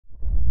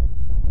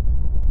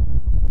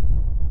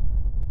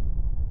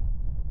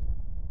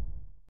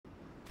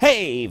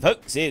Hey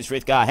folks, it's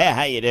Frithgar here,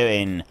 how you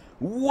doing?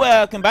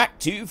 Welcome back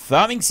to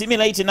Farming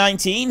Simulator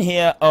 19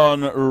 here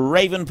on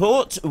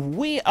Ravenport.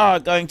 We are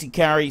going to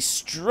carry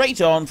straight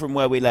on from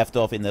where we left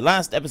off in the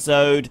last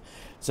episode,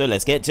 so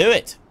let's get to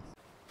it.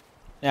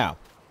 Now,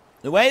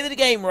 the way that the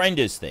game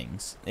renders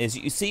things is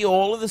you see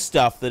all of the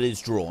stuff that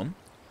is drawn.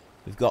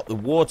 We've got the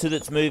water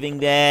that's moving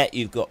there,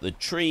 you've got the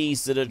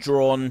trees that are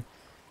drawn.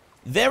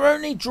 They're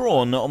only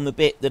drawn on the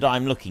bit that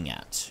I'm looking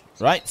at,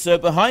 right? So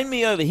behind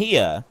me over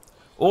here,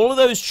 all of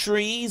those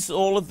trees,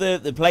 all of the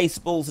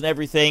placeables and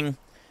everything,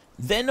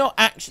 they don't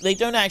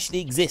actually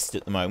exist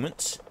at the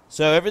moment.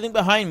 So everything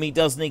behind me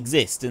doesn't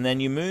exist. And then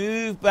you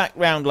move back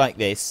round like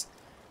this,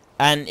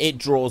 and it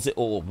draws it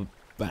all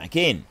back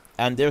in.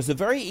 And there's a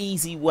very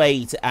easy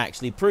way to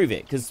actually prove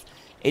it, because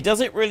it does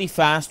it really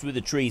fast with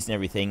the trees and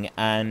everything,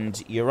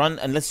 and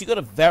unless you've got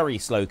a very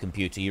slow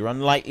computer, you're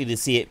unlikely to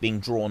see it being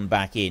drawn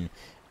back in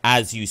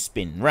as you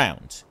spin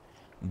round.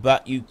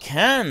 But you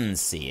can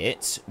see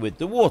it with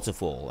the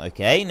waterfall,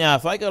 okay? Now,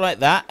 if I go like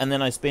that, and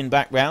then I spin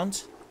back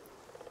round,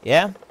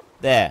 yeah,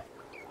 there.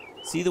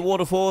 See the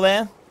waterfall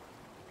there?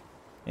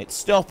 It's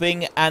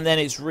stopping, and then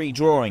it's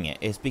redrawing it.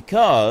 It's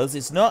because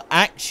it's not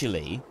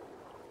actually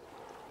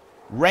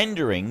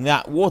rendering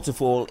that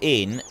waterfall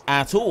in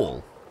at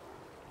all.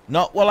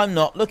 Not while I'm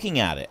not looking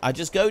at it. I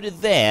just go to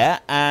there,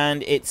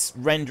 and it's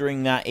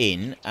rendering that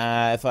in.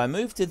 If I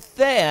move to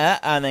there,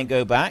 and then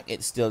go back,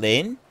 it's still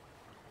in.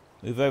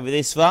 Move over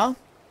this far,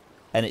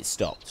 and it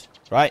stopped.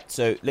 Right?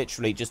 So,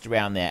 literally just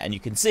around there. And you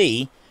can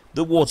see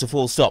the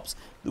waterfall stops.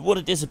 The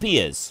water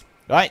disappears.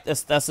 Right?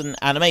 That's an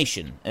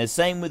animation. And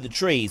same with the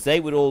trees. They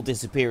would all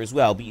disappear as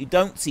well. But you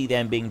don't see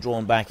them being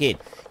drawn back in.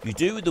 You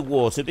do with the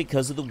water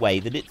because of the way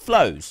that it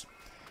flows.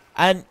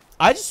 And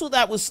I just thought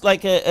that was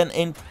like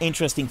an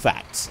interesting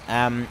fact.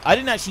 I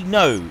didn't actually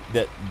know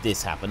that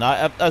this happened.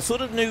 I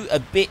sort of knew a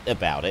bit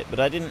about it,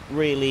 but I didn't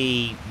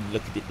really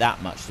look at it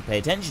that much to pay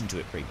attention to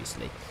it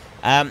previously.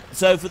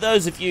 So for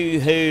those of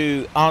you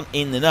who aren't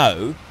in the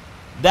know,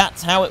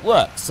 that's how it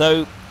works.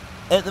 So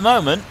at the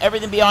moment,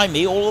 everything behind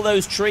me, all of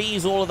those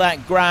trees, all of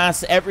that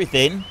grass,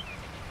 everything,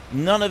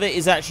 none of it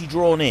is actually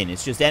drawn in.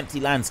 It's just empty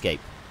landscape.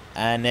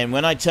 And then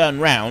when I turn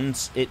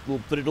round, it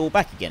will put it all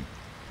back again.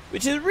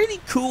 Which is a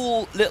really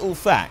cool little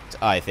fact,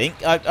 I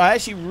think. I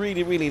actually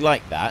really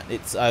like that.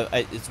 It's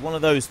one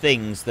of those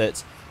things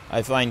that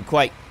I find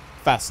quite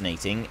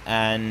fascinating,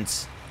 and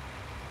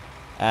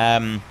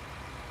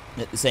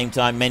at the same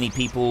time, many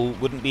people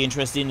wouldn't be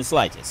interested in the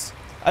slightest.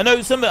 I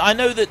know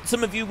that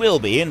some of you will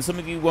be, and some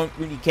of you won't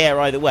really care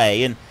either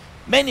way, and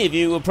many of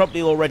you will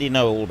probably already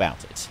know all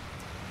about it.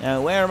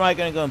 Now, where am I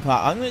going to go and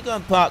park? I'm going to go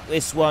and park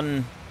this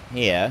one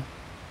here.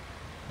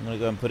 I'm going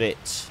to go and put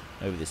it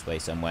over this way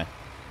somewhere,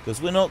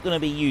 because we're not going to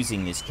be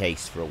using this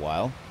case for a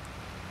while.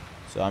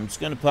 So I'm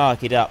just going to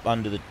park it up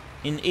under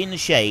in the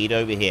shade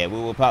over here. We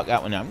will park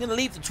that one now. I'm going to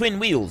leave the twin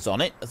wheels on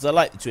it, as I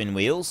like the twin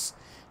wheels.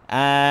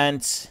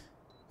 And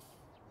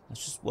I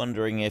was just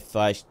wondering if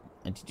did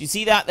you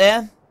see that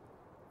there?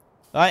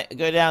 Right, I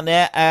go down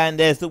there, and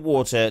there's the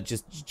water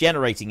just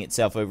generating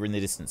itself over in the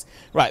distance.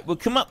 Right, we'll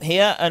come up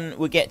here, and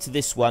we'll get to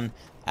this one.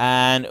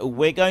 And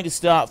we're going to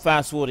start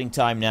fast-forwarding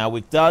time now.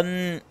 We've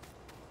done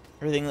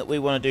everything that we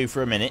want to do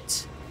for a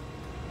minute.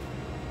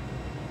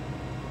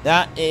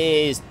 That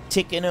is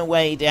ticking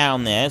away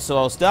down there. So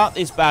I'll start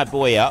this bad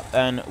boy up,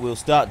 and we'll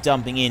start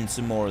dumping in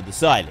some more of the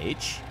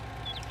silage.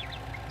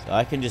 So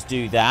I can just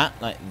do that,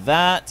 like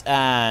that,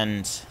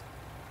 and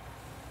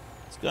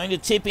it's going to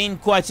tip in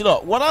quite a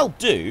lot. What I'll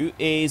do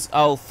is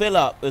I'll fill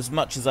up as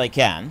much as I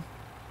can.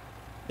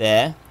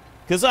 There.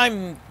 Because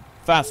I'm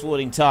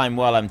fast-forwarding time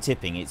while I'm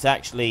tipping. It's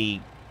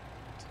actually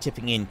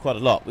tipping in quite a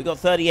lot. We've got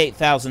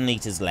 38,000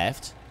 litres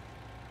left.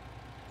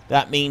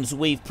 That means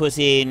we've put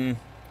in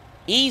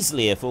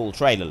easily a full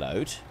trailer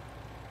load.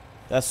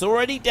 That's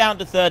already down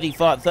to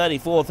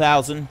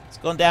 34,000. It's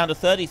gone down to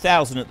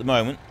 30,000 at the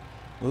moment.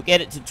 We'll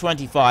get it to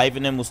 25,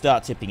 and then we'll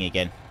start tipping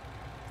again.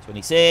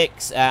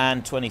 26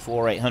 and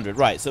 24,800.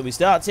 Right, so we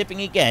start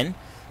tipping again,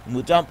 and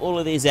we'll dump all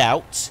of these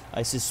out.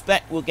 I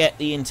suspect we'll get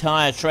the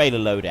entire trailer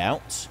load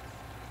out.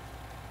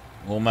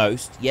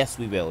 Almost. Yes,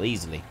 we will,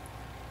 easily.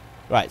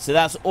 Right, so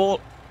that's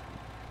all.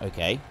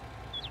 Okay.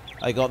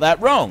 I got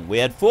that wrong. We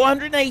had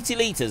 480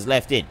 litres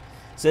left in.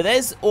 So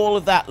there's all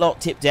of that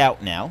lot tipped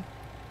out now.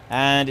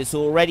 And it's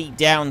already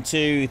down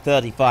to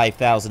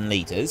 35,000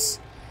 litres.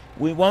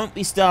 We won't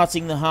be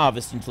starting the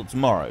harvest until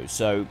tomorrow,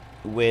 so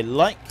we're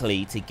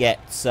likely to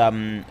get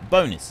some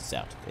bonuses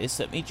out of this.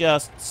 Let me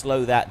just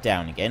slow that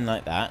down again,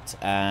 like that.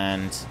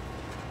 And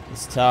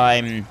this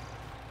time,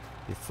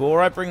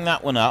 before I bring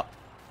that one up,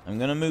 I'm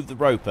going to move the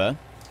Ropa,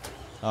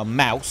 our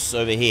mouse,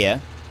 over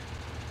here.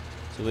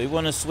 So we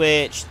want to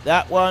switch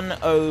that one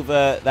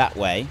over that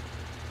way.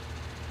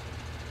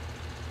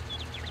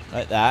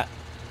 Like that.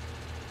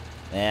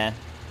 There.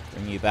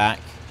 Bring you back.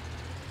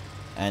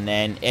 And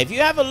then, if you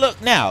have a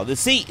look now, the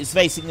seat is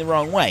facing the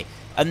wrong way.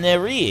 And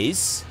there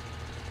is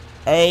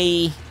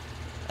a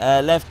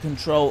left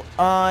control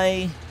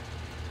I,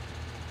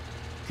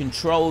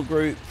 control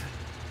group.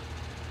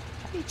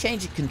 How do you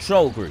change a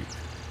control group?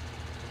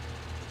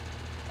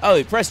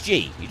 Oh, press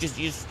G. You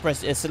just press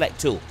select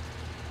tool.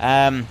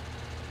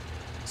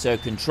 So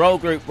control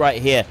group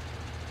right here.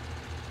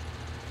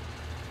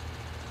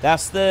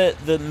 That's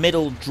the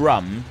middle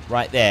drum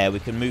right there. We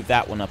can move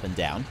that one up and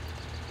down.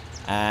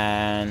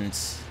 And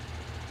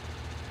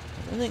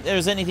I don't think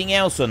there's anything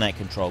else on that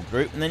control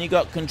group. And then you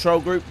got control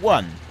group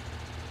 1.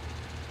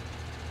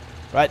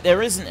 Right,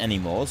 there isn't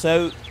anymore.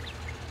 So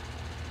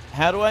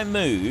how do I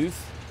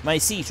move my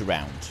seat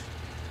around?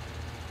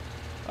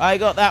 I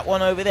got that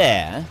one over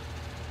there.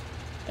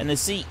 And the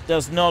seat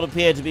does not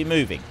appear to be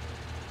moving.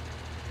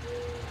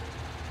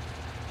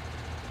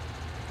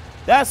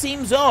 That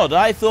seems odd.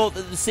 I thought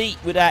that the seat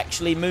would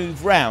actually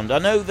move round. I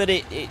know that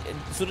it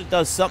sort of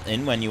does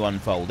something when you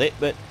unfold it,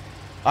 but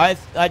I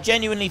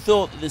genuinely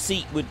thought that the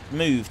seat would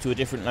move to a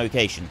different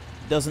location.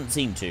 It doesn't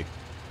seem to.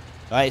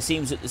 Right, it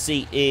seems that the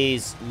seat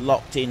is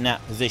locked in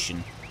that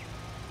position.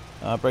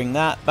 I'll bring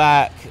that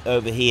back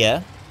over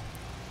here.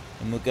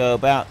 And we'll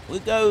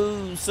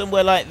go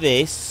somewhere like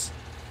this.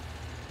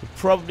 We'll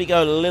probably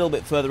go a little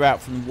bit further out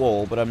from the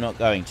wall, but I'm not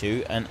going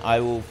to. And I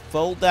will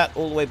fold that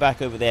all the way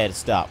back over there to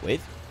start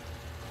with.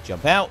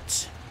 Jump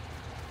out.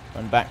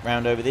 Run back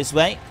round over this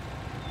way.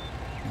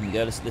 There we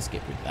go. Let's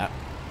get rid of that.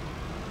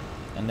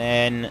 And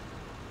then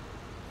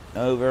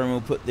over, and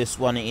we'll put this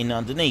one in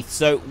underneath.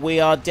 So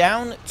we are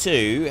down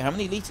to... How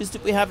many litres do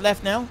we have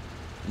left now?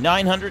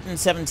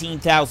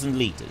 917,000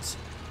 litres.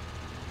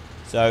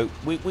 So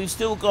we've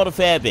still got a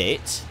fair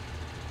bit.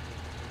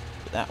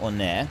 Put that one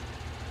there.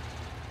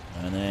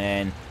 And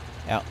then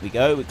out we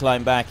go. We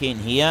climb back in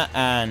here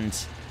and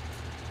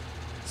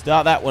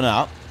start that one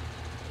up.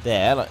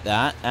 There, like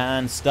that.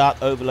 And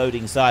start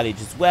overloading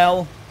silage as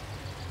well.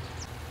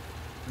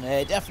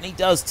 It definitely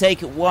does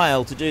take a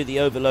while to do the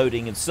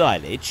overloading of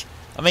silage.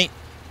 I mean,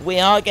 we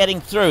are getting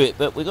through it,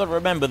 but we've got to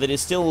remember that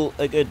there's still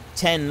a good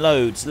 10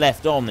 loads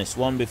left on this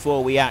one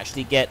before we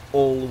actually get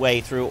all the way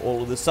through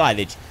all of the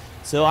silage.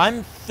 So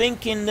I'm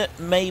thinking that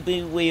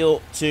maybe we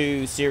ought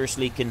to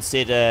seriously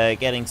consider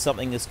getting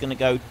something that's going to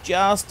go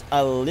just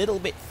a little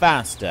bit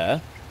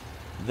faster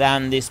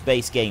than this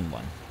base game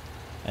one.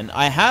 And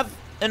I have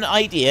an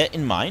idea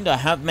in mind. I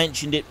have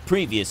mentioned it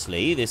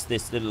previously,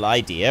 this little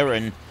idea,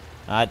 and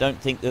I don't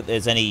think that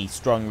there's any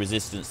strong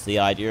resistance to the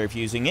idea of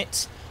using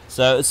it.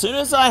 So as soon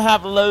as I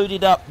have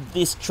loaded up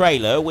this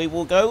trailer, we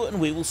will go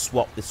and we will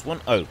swap this one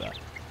over.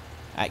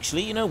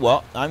 Actually, you know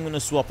what? I'm going to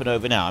swap it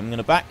over now. I'm going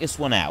to back this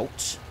one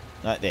out,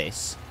 like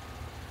this.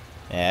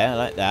 Yeah,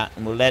 like that.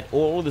 And we'll let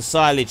all the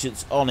silage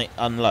that's on it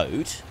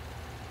unload.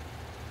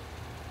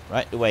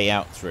 Right the way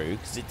out through,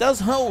 because it does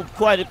hold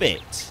quite a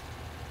bit.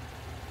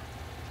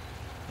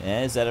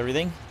 Yeah, is that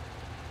everything?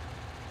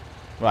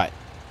 Right.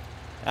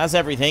 That's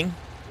everything.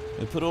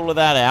 We put all of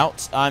that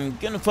out. I'm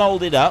going to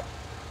fold it up.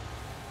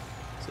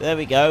 So there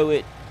we go.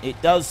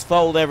 It does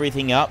fold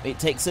everything up. It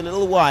takes a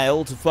little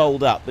while to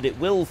fold up, but it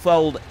will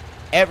fold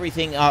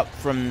everything up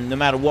from no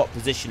matter what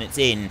position it's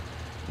in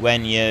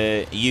when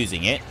you're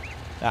using it.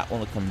 That one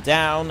will come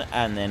down,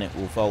 and then it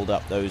will fold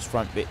up those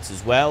front bits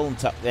as well and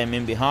tuck them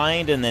in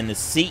behind. And then the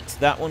seat,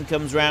 that one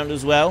comes round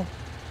as well.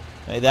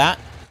 Like that.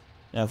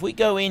 Now, if we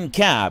go in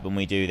cab and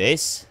we do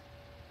this,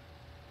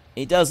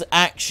 it does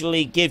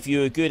actually give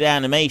you a good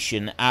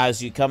animation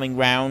as you're coming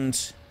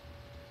round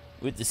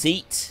with the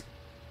seat,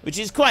 which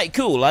is quite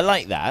cool. I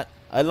like that.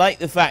 I like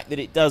the fact that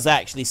it does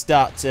actually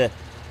start to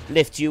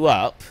lift you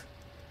up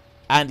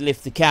and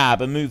lift the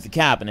cab and move the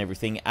cab and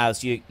everything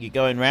as you're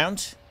going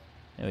round.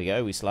 There we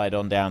go. We slide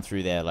on down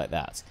through there like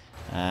that.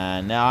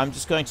 And now I'm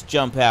just going to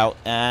jump out,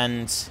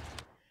 and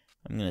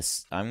I'm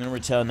gonna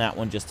return that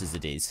one just as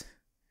it is.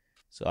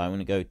 So I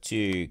want to go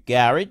to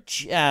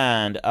garage,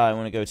 and I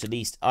want to go to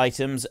leased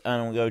items, and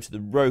I want to go to the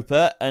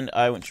Ropa, and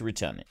I want to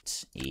return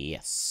it.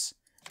 Yes.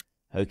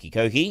 Hokey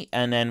cokey.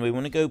 And then we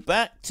want to go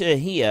back to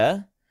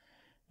here,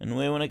 and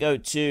we want to go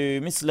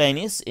to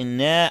miscellaneous in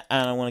there,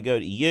 and I want to go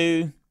to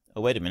you.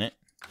 Oh, wait a minute.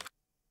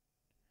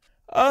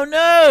 Oh,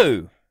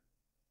 no!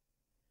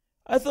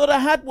 I thought I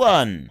had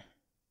one.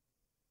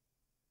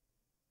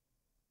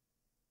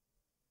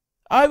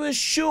 I was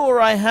sure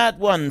I had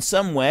one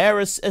somewhere,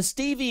 a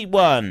Stevie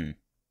one.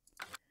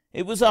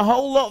 It was a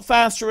whole lot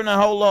faster and a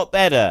whole lot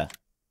better.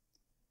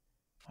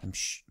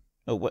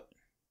 Oh, what?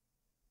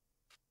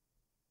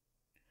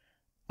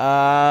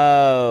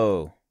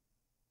 Oh.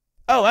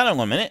 Oh, hang on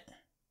 1 minute.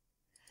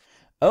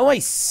 Oh, I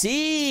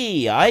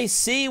see. I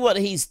see what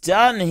he's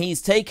done.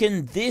 He's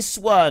taken this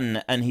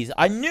one, and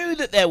I knew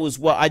that there was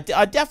one.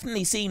 I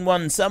definitely seen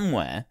one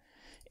somewhere.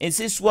 It's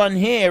this one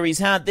here. He's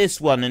had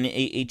this one, and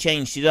he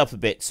changed it up a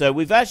bit. So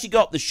we've actually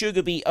got the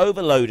sugar beet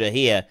overloader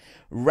here,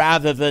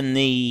 rather than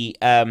the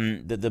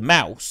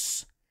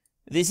mouse.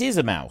 This is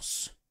a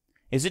mouse.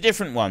 It's a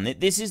different one.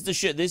 This is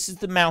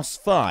the mouse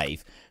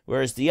 5,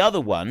 whereas the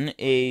other one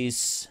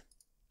is...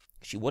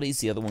 Actually, what is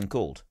the other one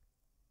called?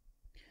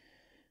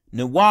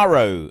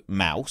 Navarro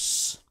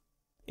mouse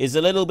is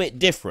a little bit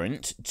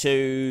different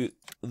to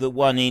the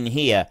one in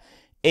here.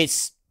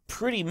 It's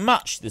pretty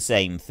much the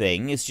same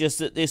thing. It's just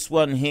that this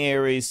one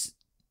here is,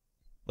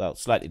 well,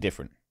 slightly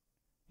different.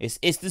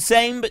 It's the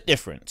same but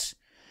different.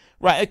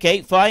 Right,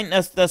 okay, fine.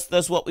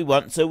 That's what we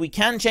want. So we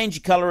can change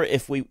the colour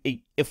if we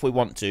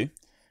want to.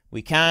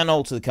 We can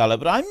alter the colour,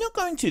 but I'm not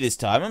going to this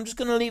time. I'm just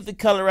going to leave the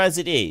colour as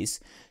it is.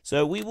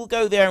 So we will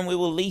go there and we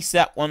will lease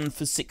that one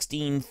for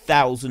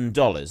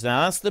 $16,000.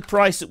 Now, that's the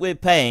price that we're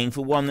paying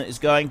for one that is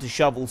going to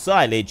shovel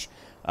silage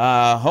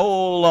a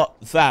whole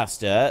lot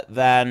faster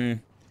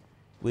than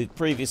we've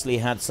previously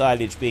had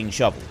silage being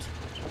shoveled.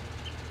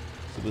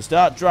 So we'll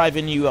start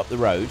driving you up the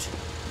road.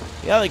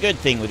 The other good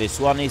thing with this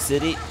one is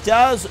that it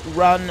does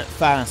run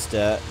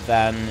faster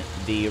than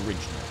the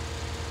original.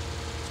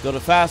 Got a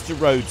faster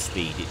road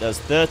speed. It does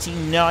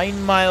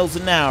 39 miles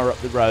an hour up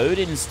the road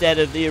instead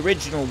of the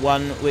original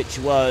one, which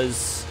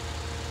was...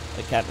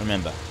 I can't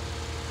remember.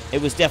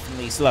 It was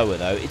definitely slower,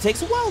 though. It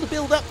takes a while to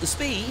build up the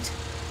speed.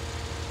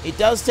 It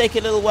does take a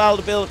little while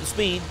to build up the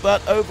speed,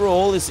 but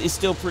overall, it's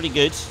still pretty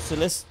good. So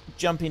let's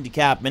jump into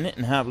Cab Minute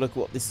and have a look at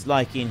what this is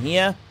like in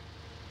here.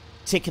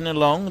 Ticking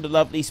along at a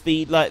lovely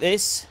speed like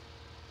this.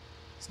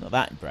 It's not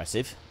that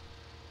impressive.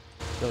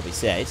 Gotta be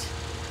said.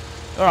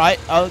 Alright,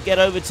 I'll get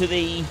over to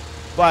the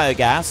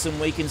biogas and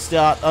we can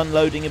start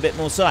unloading a bit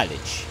more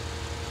silage.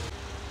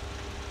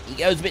 He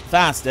goes a bit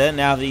faster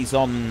now that he's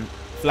on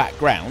flat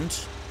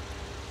ground.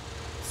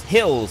 It's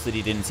hills that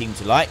he didn't seem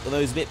to like, although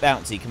he's a bit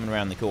bouncy coming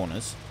around the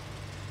corners.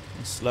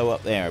 Let's slow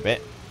up there a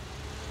bit.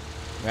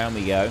 Round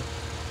we go.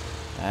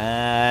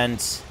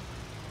 And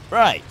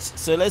right,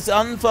 so let's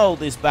unfold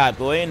this bad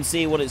boy and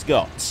see what it's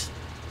got.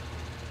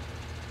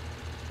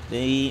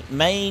 The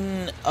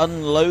main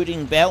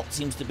unloading belt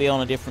seems to be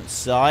on a different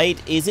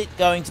side. Is it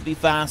going to be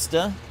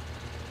faster?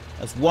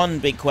 That's one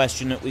big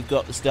question that we've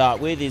got to start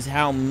with, is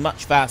how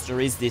much faster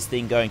is this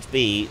thing going to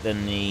be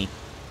than the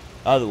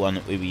other one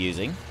that we were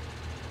using?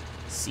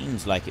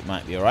 Seems like it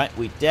might be alright.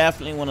 We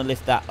definitely want to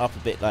lift that up a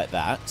bit like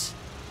that.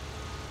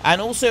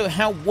 And also,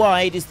 how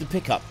wide is the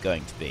pickup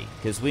going to be?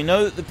 Because we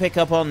know that the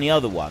pickup on the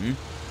other one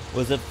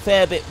was a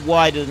fair bit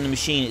wider than the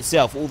machine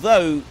itself.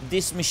 Although,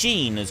 this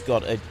machine has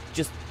got a...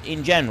 just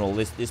in general,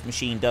 this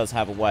machine does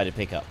have a wider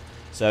pickup.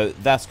 So,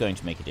 that's going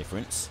to make a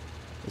difference.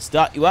 Let's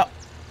start you up.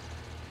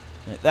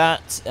 Like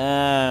that.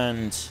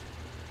 And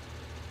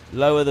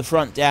lower the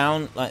front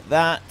down like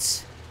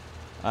that.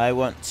 I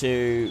want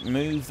to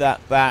move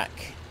that back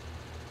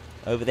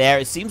over there.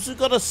 It seems to have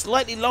got a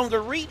slightly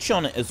longer reach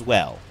on it as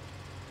well.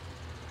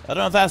 I don't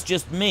know if that's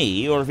just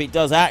me, or if it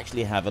does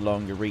actually have a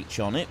longer reach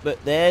on it,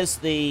 but there's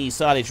the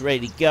silage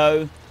ready to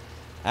go.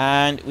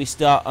 And we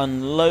start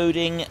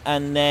unloading,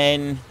 and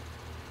then...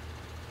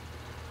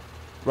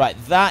 right,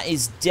 that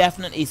is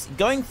definitely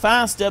going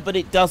faster, but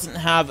it doesn't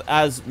have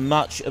as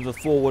much of a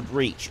forward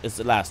reach as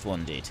the last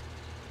one did.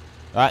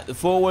 Right, the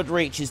forward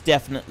reach is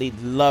definitely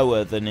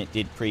lower than it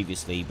did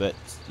previously, but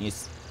it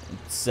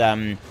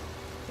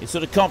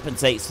sort of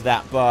compensates for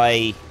that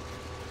by...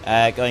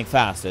 going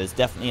faster. There's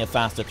definitely a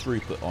faster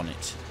throughput on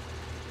it.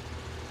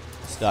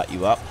 Start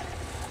you up.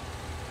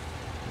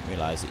 Didn't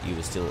realise that you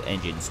were still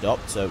engine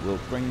stopped, so we'll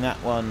bring that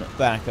one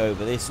back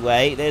over this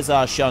way. There's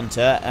our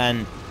shunter,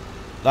 and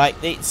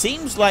like it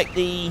seems like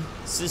the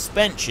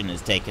suspension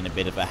has taken a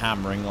bit of a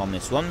hammering on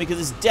this one, because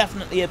it's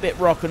definitely a bit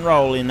rock and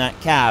roll in that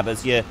cab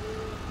as you're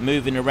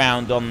moving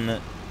around on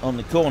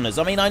the corners.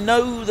 I mean, I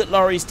know that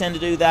lorries tend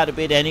to do that a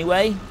bit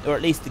anyway, or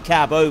at least the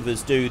cab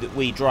overs do that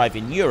we drive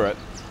in Europe.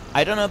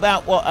 I don't know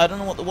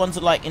what the ones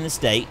are like in the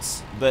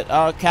States, but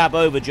our cab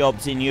over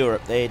jobs in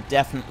Europe, they're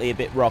definitely a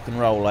bit rock and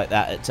roll like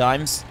that at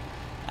times.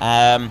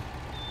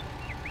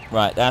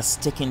 Right, that's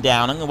ticking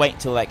down. I'm going to wait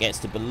until that gets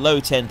to below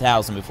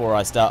 10,000 before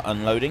I start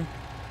unloading.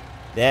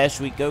 There,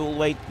 should we go all the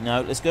way?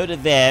 No, let's go to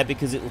there,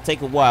 because it will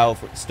take a while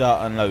for it to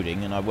start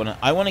unloading, and I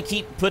want to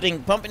keep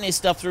pumping this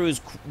stuff through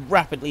as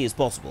rapidly as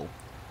possible.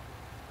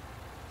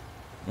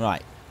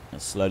 Right,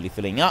 that's slowly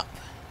filling up.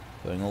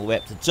 Going all the way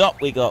up to the top,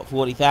 we got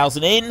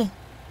 40,000 in.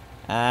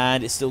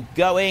 And it's still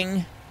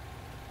going.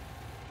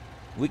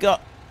 We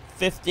got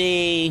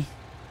 50...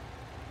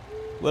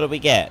 what did we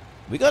get?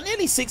 We got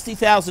nearly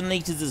 60,000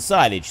 litres of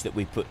silage that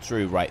we put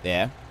through right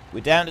there.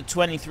 We're down to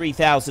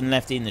 23,000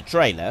 left in the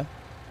trailer.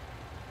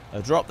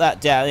 I'll drop that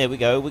down. There we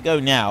go. We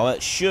go now.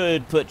 It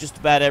should put just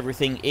about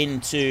everything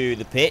into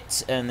the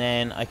pit. And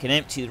then I can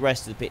empty the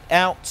rest of the pit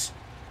out.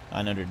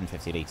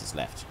 950 litres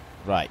left.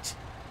 Right.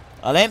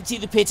 I'll empty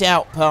the pit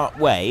out part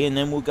way. And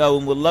then we'll go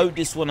and we'll load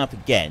this one up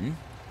again.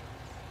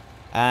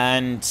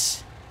 And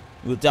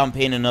we'll dump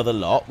in another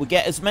lot. We'll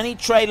get as many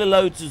trailer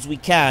loads as we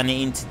can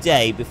in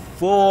today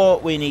before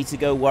we need to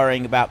go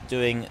worrying about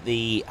doing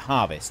the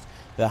harvest.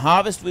 The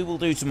harvest we will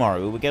do tomorrow.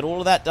 We will get all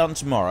of that done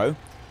tomorrow.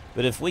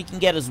 But if we can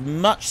get as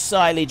much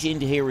silage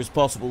into here as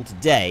possible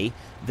today,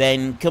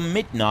 then come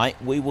midnight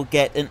we will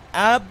get an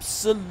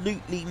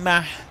absolutely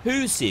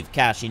massive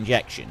cash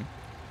injection.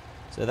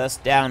 So that's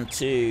down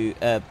to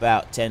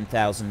about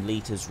 10,000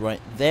 litres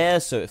right there.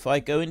 So if I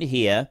go into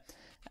here...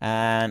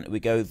 and we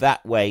go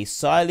that way.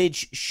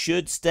 Silage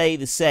should stay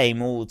the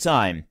same all the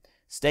time.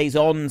 Stays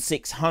on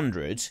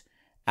 600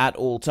 at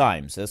all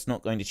times. So that's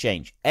not going to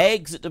change.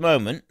 Eggs at the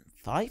moment,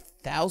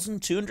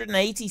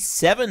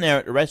 5,287 there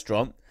at the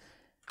restaurant.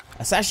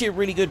 That's actually a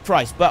really good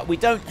price, but we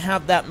don't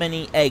have that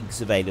many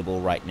eggs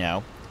available right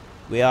now.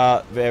 We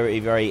are very,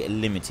 very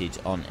limited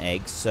on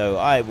eggs, so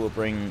I will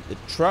bring the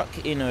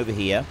truck in over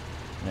here,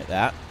 like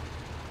that.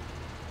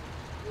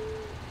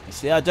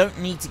 Actually, I don't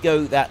need to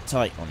go that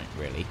tight on it,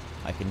 really.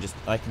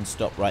 I can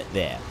stop right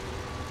there.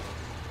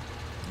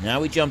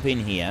 Now we jump in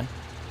here.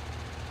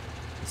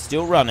 It's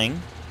still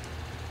running,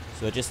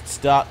 so I just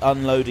start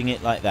unloading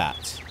it like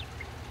that.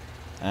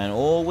 And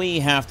all we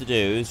have to do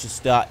is just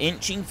start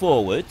inching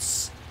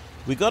forwards.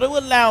 We've got to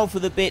allow for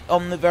the bit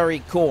on the very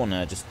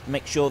corner. Just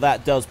make sure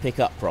that does pick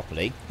up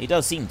properly. It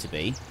does seem to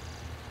be.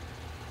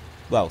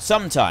 Well,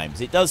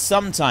 sometimes. It does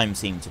sometimes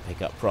seem to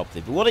pick up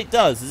properly. But what it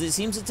does is it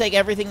seems to take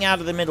everything out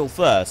of the middle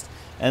first.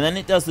 And then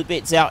it does the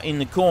bits out in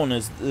the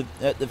corners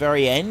at the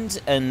very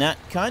end. And that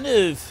kind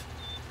of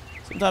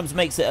sometimes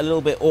makes it a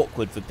little bit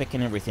awkward for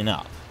picking everything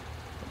up.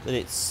 Not that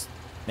it's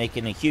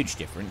making a huge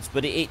difference,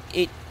 but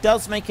it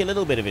does make a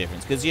little bit of a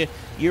difference, because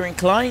you're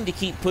inclined to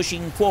keep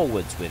pushing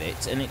forwards with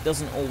it, and it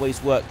doesn't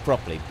always work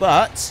properly.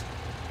 But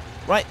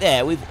right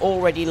there, we've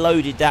already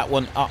loaded that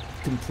one up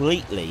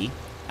completely,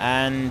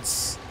 and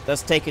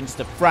that's taken just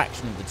a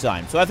fraction of the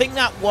time. So I think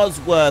that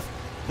was worth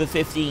the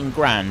 15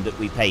 grand that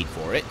we paid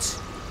for it.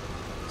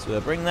 So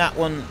we'll bring that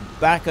one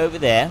back over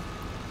there.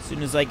 As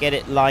soon as I get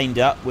it lined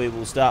up, we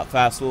will start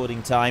fast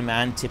forwarding time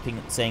and tipping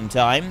at the same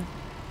time.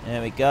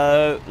 There we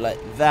go, like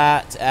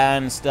that,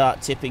 and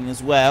start tipping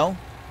as well.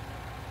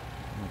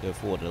 We'll go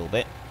forward a little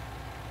bit.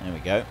 There we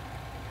go.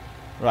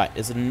 Right,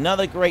 there's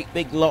another great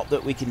big lot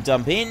that we can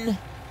dump in.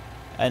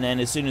 And then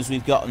as soon as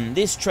we've gotten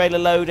this trailer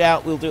load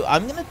out, we'll do...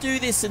 I'm going to do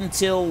this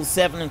until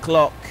 7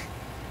 o'clock.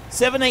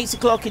 8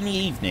 o'clock in the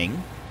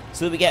evening.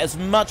 So that we get as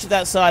much of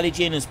that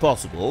silage in as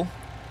possible.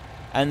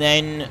 And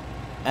then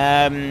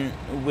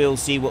we'll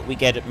see what we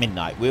get at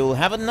midnight. We'll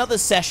have another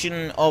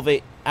session of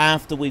it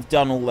after we've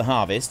done all the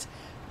harvest.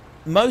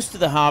 Most of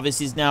the harvest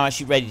is now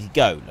actually ready to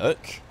go,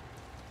 look.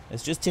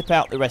 Let's just tip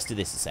out the rest of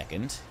this a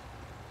second.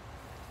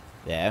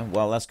 There,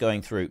 while that's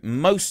going through.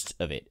 Most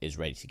of it is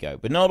ready to go,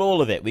 but not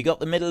all of it. We got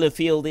the middle of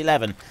field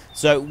 11.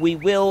 So we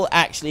will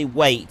actually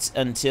wait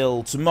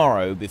until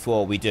tomorrow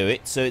before we do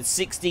it. So it's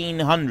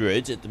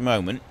 1600 at the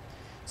moment.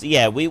 So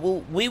yeah, we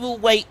will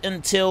wait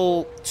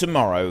until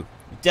tomorrow.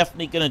 We're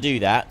definitely going to do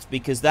that,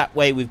 because that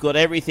way we've got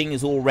everything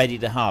is all ready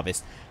to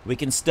harvest. We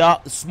can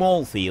start the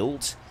small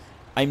field.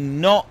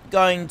 I'm not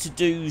going to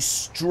do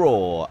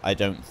straw, I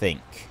don't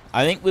think.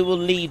 I think we will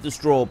leave the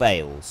straw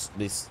bales.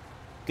 It's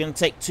going to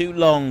take too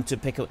long to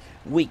pick up.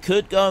 We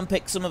could go and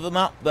pick some of them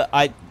up, but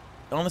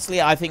honestly,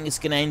 I think it's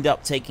going to end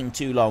up taking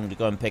too long to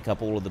go and pick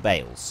up all of the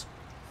bales.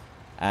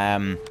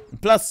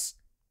 Plus,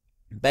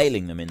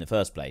 baling them in the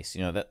first place,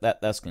 you know,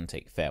 that's going to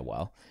take a fair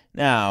while.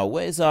 Now,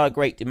 where's our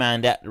great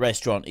demand at the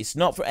restaurant? It's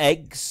not for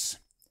eggs.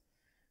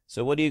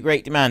 So what are you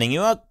great demanding?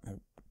 You are...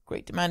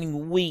 Great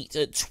demanding wheat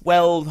at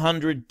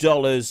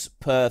 $1,200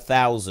 per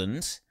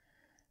 1,000.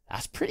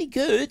 That's pretty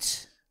good.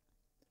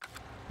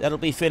 That'll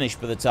be finished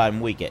by the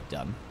time we get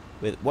done.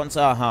 Once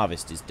our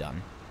harvest is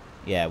done.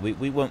 Yeah,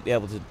 we won't be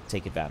able to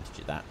take advantage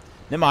of that.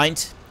 Never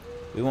mind.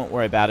 We won't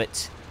worry about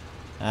it.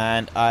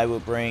 And I will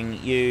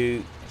bring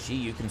you... Actually,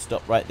 you can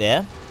stop right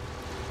there.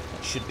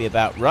 That should be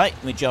about right.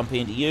 We jump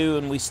into you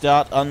and we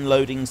start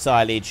unloading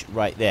silage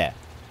right there.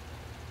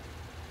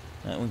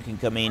 That one can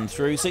come in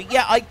through. So,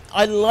 yeah,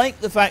 I like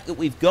the fact that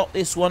we've got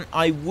this one.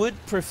 I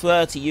would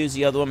prefer to use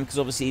the other one, because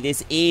obviously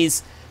this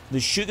is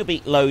the sugar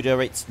beet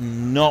loader. It's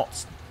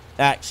not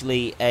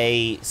actually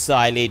a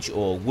silage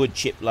or wood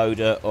chip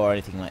loader or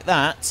anything like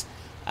that.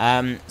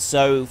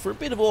 So, for a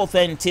bit of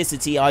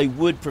authenticity, I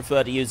would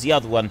prefer to use the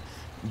other one.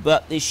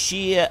 But the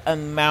sheer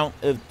amount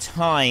of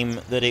time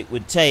that it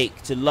would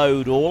take to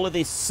load all of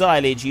this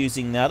silage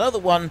using that other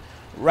one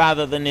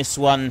rather than this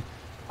one...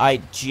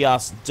 I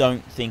just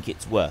don't think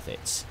it's worth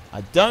it.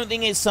 I don't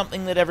think it's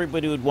something that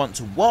everybody would want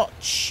to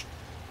watch.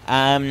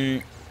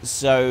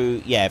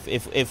 So, yeah,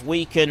 if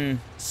we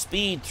can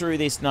speed through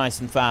this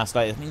nice and fast,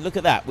 I mean, look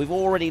at that. We've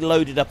already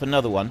loaded up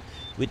another one.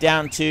 We're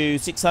down to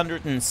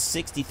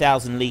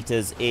 660,000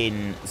 litres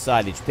in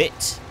silage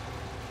pit.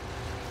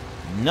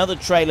 Another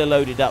trailer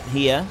loaded up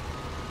here.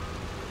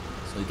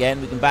 So,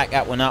 again, we can back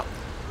that one up.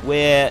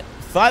 We're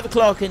 5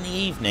 o'clock in the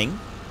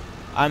evening.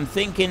 I'm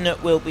thinking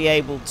that we'll be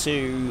able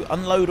to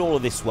unload all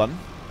of this one,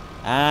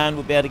 and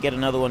we'll be able to get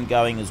another one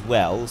going as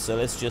well. So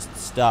let's just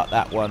start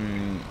that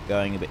one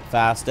going a bit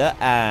faster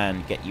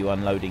and get you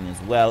unloading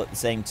as well at the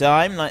same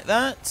time, like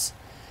that.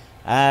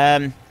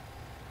 I'm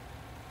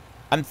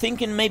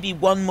thinking maybe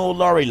one more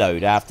lorry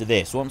load after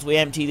this. Once we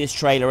empty this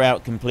trailer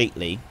out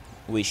completely,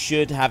 we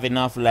should have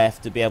enough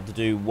left to be able to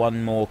do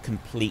one more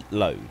complete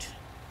load.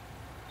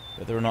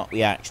 Whether or not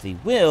we actually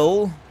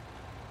will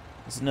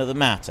is another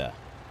matter.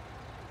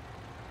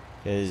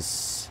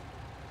 Because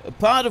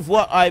part of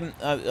what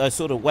I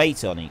sort of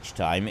wait on each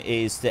time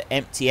is to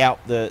empty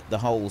out the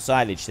whole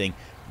silage thing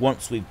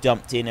once we've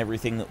dumped in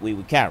everything that we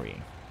were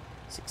carrying.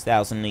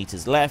 6,000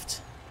 litres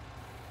left.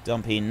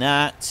 Dump in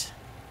that.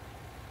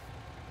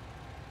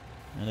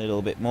 A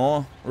little bit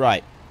more.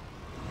 Right.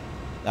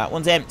 That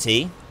one's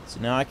empty. So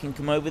now I can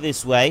come over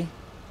this way.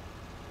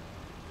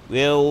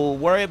 We'll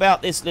worry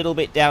about this little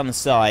bit down the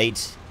side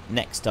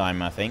next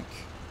time, I think.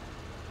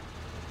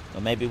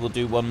 Or maybe we'll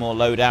do one more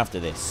load after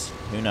this.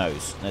 Who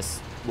knows?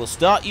 We'll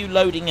start you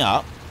loading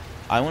up.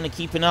 I want to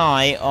keep an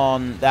eye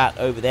on that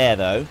over there,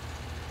 though.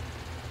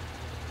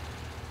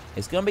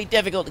 It's going to be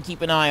difficult to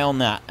keep an eye on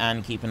that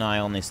and keep an eye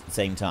on this at the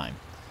same time.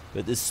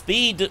 But the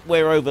speed that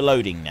we're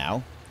overloading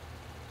now...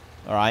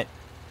 Alright.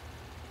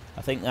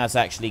 I think that's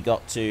actually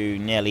got to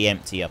nearly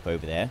empty up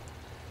over there.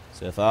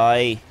 So if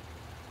I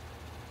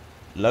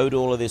load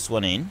all of this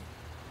one in.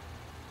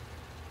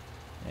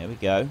 There we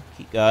go.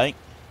 Keep going.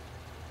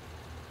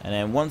 And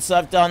then once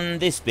I've done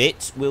this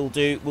bit, we'll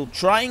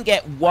try and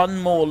get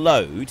one more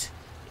load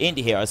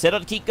into here. I said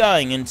I'd keep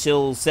going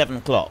until 7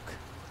 o'clock.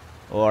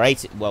 Or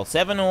 8, well,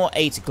 7 or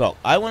 8 o'clock.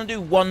 I want to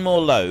do one more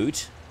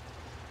load.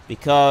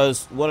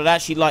 Because what I'd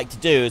actually like to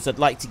do is I'd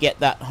like to get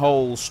that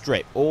whole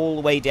strip all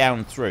the way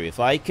down through.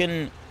 If I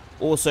can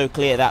also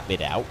clear that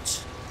bit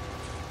out,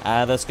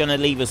 that's going to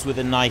leave us with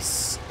a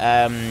nice,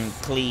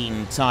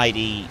 clean,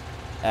 tidy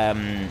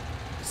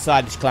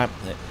silage clamp.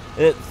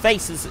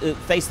 Face of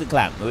the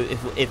clamp.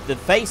 If the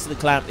face of the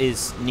clamp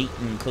is neat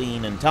and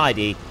clean and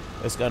tidy,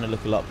 it's going to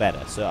look a lot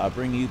better. So I'll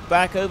bring you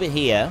back over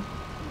here.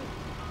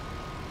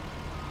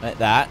 Like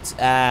that.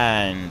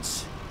 And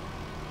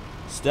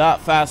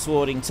start fast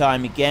forwarding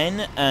time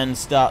again. And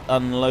start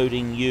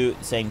unloading you at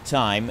the same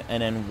time.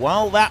 And then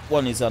while that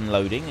one is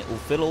unloading, it will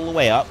fill all the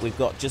way up. We've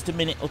got just a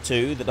minute or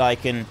two that I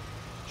can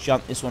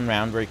shunt this one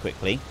round very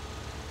quickly.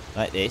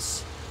 Like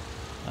this.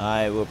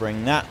 I will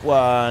bring that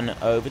one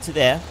over to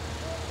there.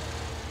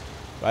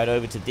 Right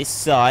over to this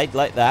side,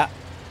 like that.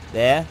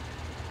 There.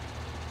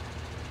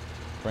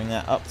 Bring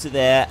that up to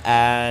there,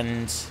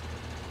 and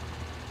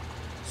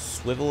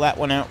swivel that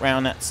one out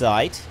round that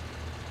side.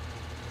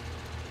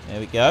 There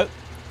we go.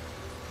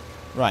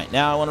 Right,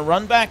 now I want to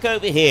run back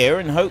over here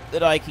and hope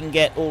that I can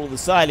get all of the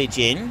silage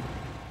in.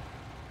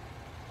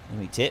 Let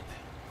me tip.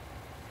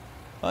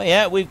 Oh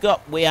yeah,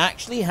 we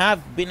actually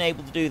have been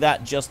able to do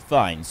that just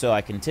fine. So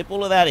I can tip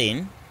all of that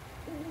in.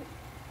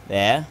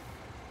 There.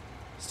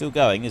 Still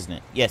going, isn't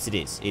it? Yes, it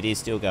is. It is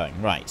still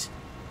going. Right.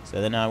 So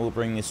then I will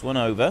bring this one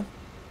over.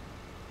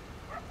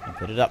 And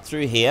put it up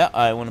through here.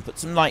 I want to put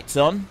some lights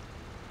on.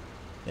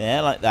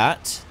 There, like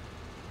that.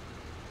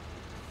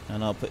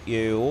 And I'll put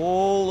you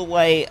all the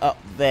way up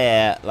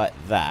there, like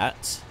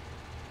that.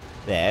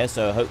 There,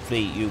 so hopefully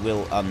you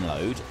will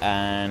unload.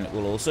 And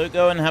we'll also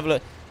go and have a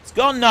look. It's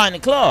gone 9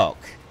 o'clock.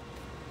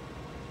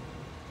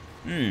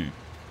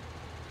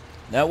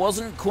 That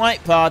wasn't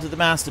quite part of the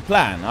master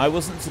plan. I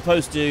wasn't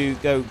supposed to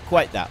go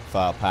quite that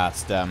far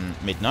past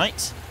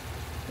midnight.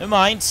 Never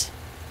mind.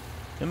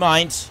 Never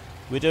mind.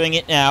 We're doing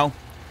it now.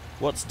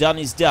 What's done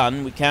is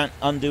done. We can't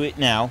undo it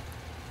now.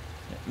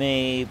 Let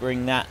me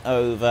bring that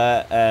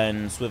over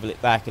and swivel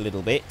it back a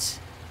little bit.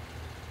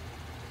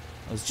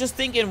 I was just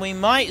thinking we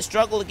might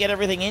struggle to get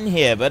everything in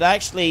here, but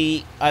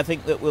actually I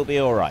think that we'll be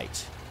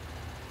alright.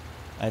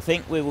 I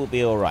think we will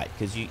be alright,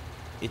 because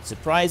it's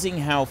surprising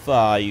how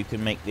far you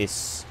can make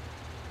this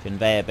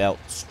conveyor belt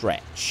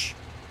stretch.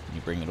 You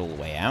bring it all the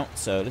way out.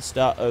 So let's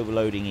start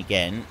overloading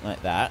again,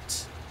 like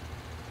that.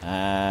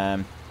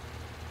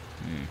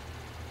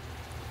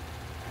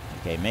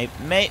 Okay,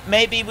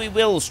 maybe we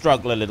will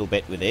struggle a little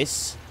bit with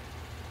this.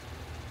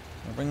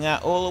 I'll bring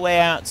that all the way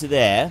out to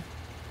there.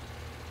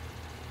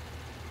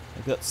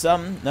 I've got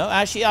some... No,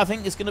 actually, I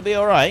think it's going to be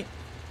alright.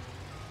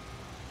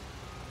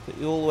 Put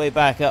you all the way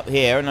back up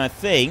here, and I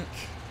think...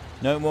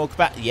 No more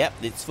capacity. Yep,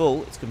 it's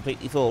full. It's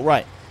completely full.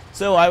 Right.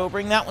 So I will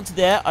bring that one to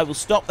there. I will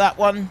stop that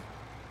one.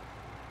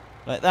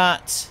 Like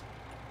that.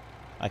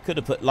 I could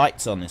have put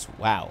lights on this.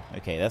 Wow.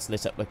 Okay, that's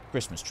lit up like a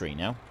Christmas tree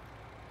now.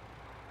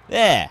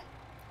 There.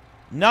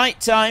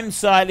 Nighttime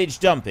silage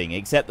dumping.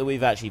 Except that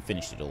we've actually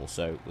finished it all.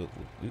 So,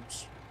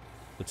 oops.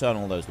 We'll turn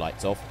all those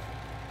lights off.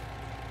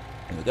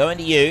 And we'll go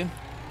into you.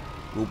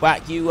 We'll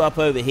back you up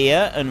over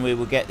here. And we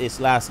will get this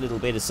last little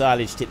bit of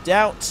silage tipped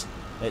out.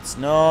 Let's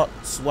not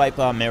swipe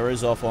our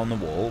mirrors off on the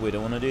wall. We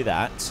don't want to do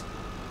that.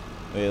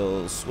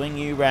 We'll swing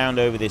you round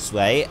over this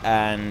way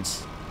and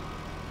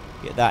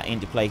get that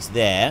into place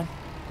there.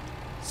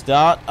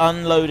 Start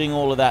unloading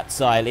all of that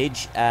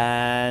silage.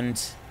 And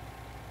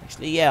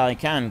actually, yeah, I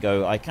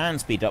can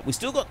speed up. We've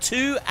still got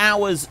 2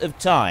 hours of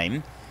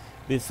time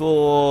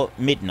before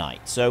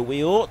midnight. So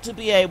we ought to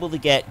be able to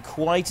get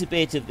quite a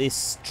bit of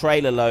this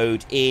trailer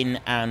load in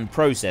and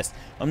processed.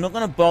 I'm not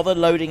going to bother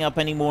loading up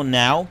anymore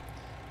now.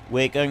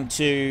 We're going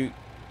to...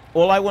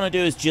 All I want to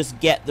do is just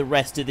get the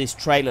rest of this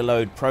trailer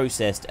load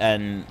processed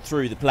and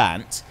through the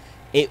plant.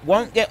 It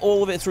won't get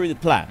all of it through the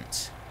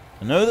plant.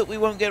 I know that we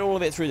won't get all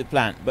of it through the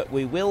plant, but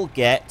we will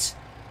get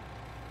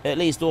at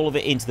least all of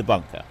it into the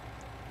bunker.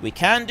 We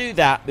can do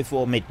that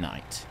before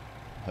midnight.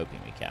 I'm hoping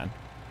we can.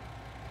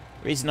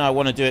 The reason I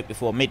want to do it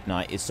before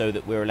midnight is so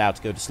that we're allowed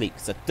to go to sleep,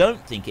 because I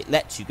don't think it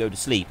lets you go to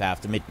sleep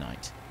after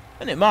midnight.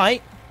 And it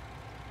might.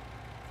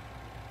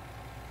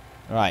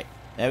 Right.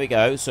 There we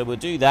go. So we'll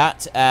do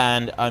that,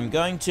 and I'm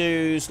going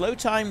to slow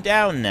time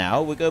down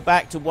now. We'll go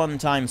back to 1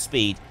 time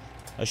speed.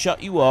 I'll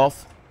shut you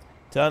off.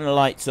 Turn the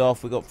lights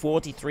off. We've got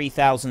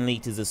 43,000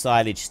 litres of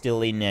silage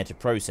still in there to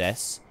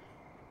process.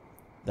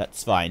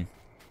 That's fine.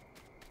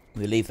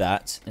 We'll leave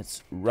that.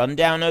 Let's run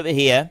down over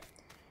here.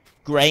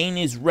 Grain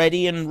is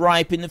ready and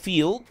ripe in the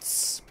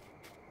fields.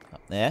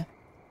 Up there.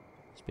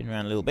 Spin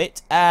around a little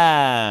bit.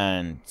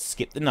 And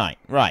skip the night.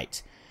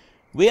 Right.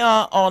 We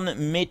are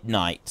on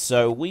midnight.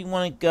 So we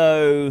want to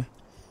go...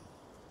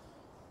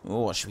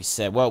 Oh, what should we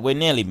say? Well, we're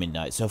nearly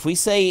midnight. So if we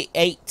say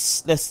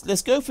 8...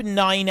 Let's go for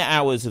 9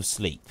 hours of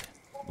sleep.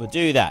 We'll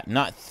do that.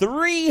 Not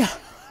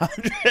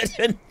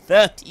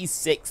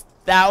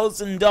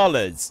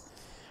 $336,000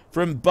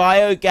 from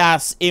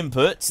biogas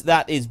input.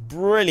 That is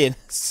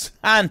brilliant.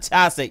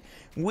 Fantastic.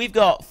 We've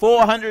got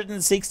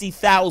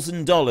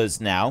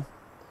 $460,000 now.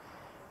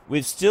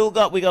 We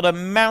got a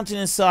mountain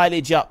of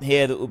silage up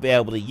here that we'll be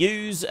able to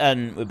use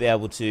and we'll be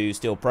able to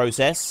still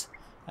process.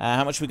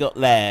 How much we got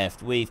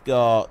left? We've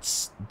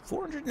got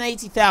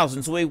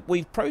 480,000. So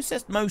we've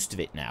processed most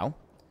of it now.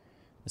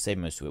 Let's say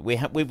most of it.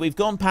 We've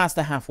gone past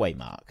the halfway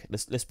mark.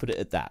 Let's put it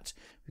at that.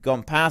 We've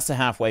gone past the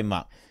halfway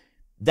mark.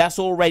 That's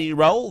all ready to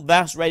roll.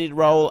 That's ready to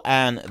roll,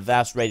 and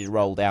that's ready to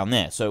roll down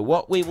there. So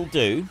what we will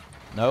do...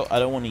 No, I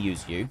don't want to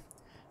use you.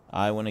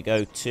 I want to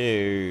go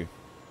to...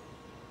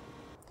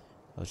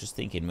 I was just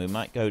thinking we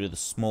might go to the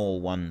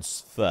small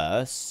ones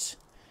first.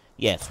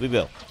 Yes, we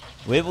will.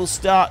 We will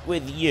start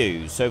with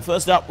you. So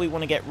first up, we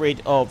want to get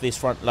rid of this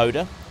front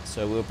loader.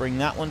 So we'll bring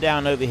that one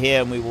down over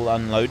here, and we will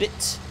unload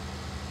it.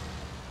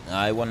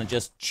 I want to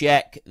just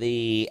check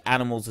the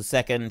animals a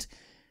second.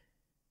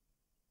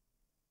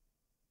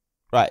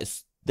 Right,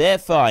 they're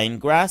fine.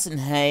 Grass and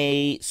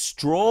hay.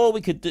 Straw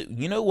we could do.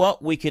 You know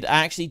what? We could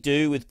actually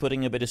do with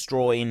putting a bit of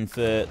straw in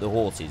for the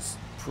horses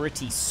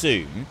pretty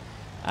soon.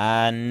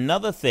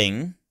 Another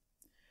thing.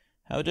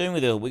 How are we doing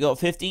with it? We got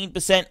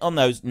 15% on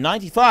those.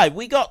 95.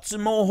 We got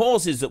some more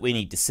horses that we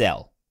need to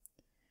sell.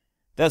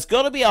 That's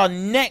got to be our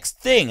next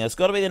thing. That's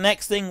got to be the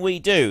next thing we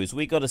do. Is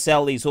we got to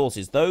sell these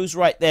horses. Those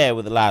right there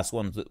were the last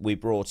ones that we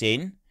brought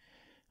in.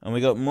 And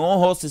we got more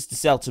horses to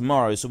sell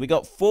tomorrow. So we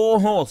got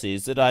 4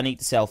 horses that I need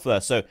to sell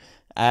first. So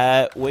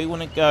we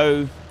want to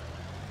go...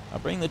 I'll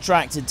bring the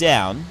tractor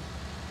down.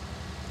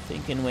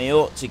 Thinking we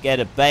ought to get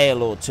a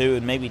bale or 2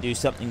 and maybe do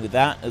something with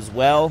that as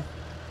well.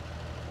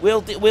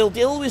 We'll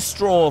deal with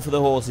straw for the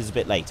horses a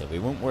bit later. We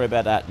won't worry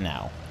about that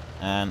now.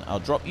 And I'll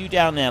drop you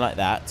down there like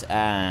that.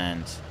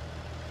 And...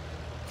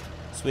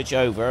 switch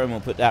over and we'll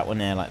put that one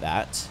there like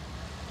that.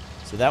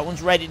 So that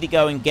one's ready to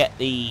go and get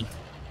the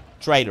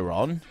trailer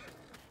on.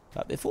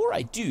 But before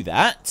I do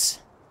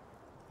that,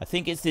 I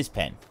think it's this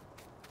pen.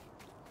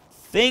 I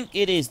think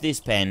it is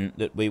this pen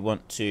that we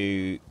want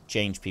to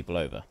change people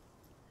over.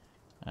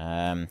 So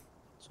I'm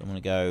going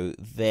to go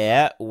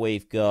there.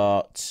 We've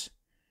got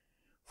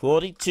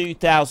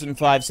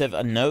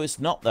 42,507. No, it's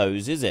not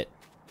those, is it?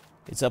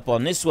 It's up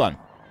on this one.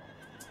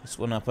 This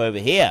one up over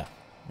here.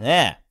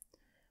 There.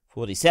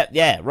 47,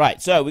 yeah,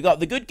 right. So, we got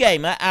the good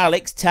gamer,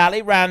 Alex,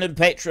 Tally, Rand, and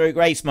Petro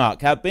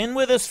Gracemark have been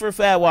with us for a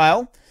fair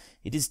while.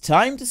 It is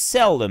time to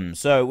sell them.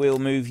 So, we'll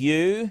move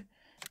you,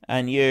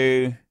 and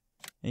you,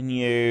 and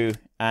you,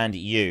 and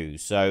you.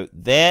 So,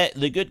 there,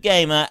 the good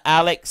gamer,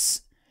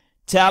 Alex,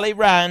 Tally,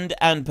 Rand,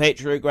 and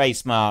Petro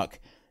Gracemark.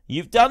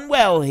 You've done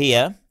well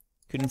here.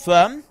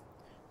 Confirm.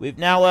 We've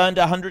now earned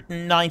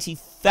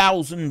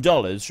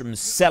 $190,000 from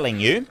selling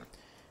you.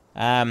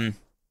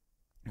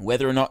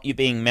 Whether or not you're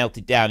being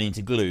melted down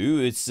into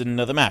glue is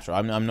another matter.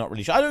 I'm not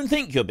really sure. I don't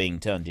think you're being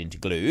turned into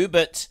glue,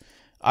 but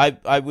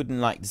I wouldn't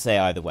like to say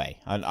either way.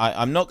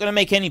 I'm not going to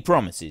make any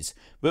promises,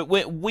 but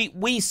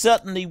we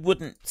certainly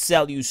wouldn't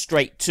sell you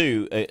straight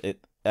to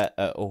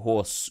a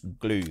horse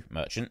glue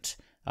merchant.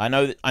 I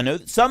know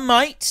that some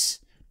might,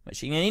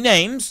 mentioning any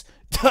names,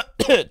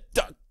 Duck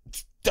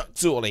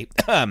Sorley.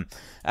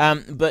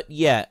 But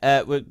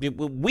yeah,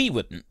 we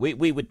wouldn't.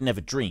 We would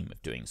never dream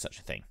of doing such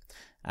a thing.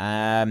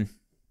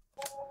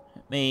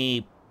 Let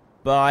me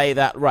buy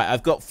that. Right,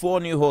 I've got 4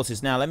 new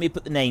horses now. Let me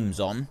put the names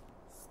on.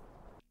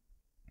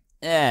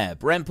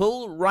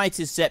 Brempel,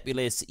 Ritus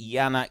Sepulis,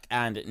 Yanak,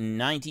 and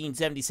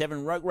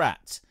 1977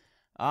 Rugrat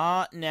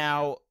are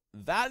now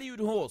valued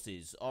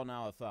horses on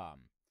our farm.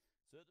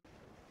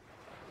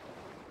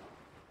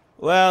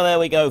 Well, there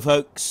we go,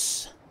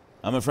 folks.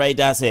 I'm afraid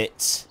that's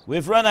it.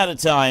 We've run out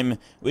of time,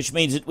 which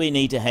means that we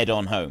need to head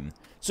on home.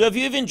 So if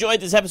you've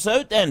enjoyed this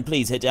episode, then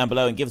please hit down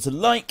below and give us a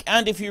like.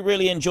 And if you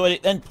really enjoyed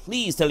it, then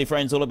please tell your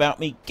friends all about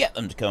me. Get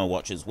them to come and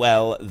watch as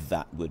well.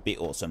 That would be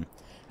awesome.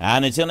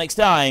 And until next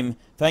time,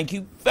 thank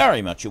you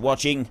very much for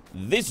watching.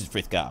 This is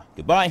Frithgar.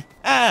 Goodbye,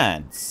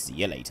 and see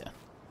you later.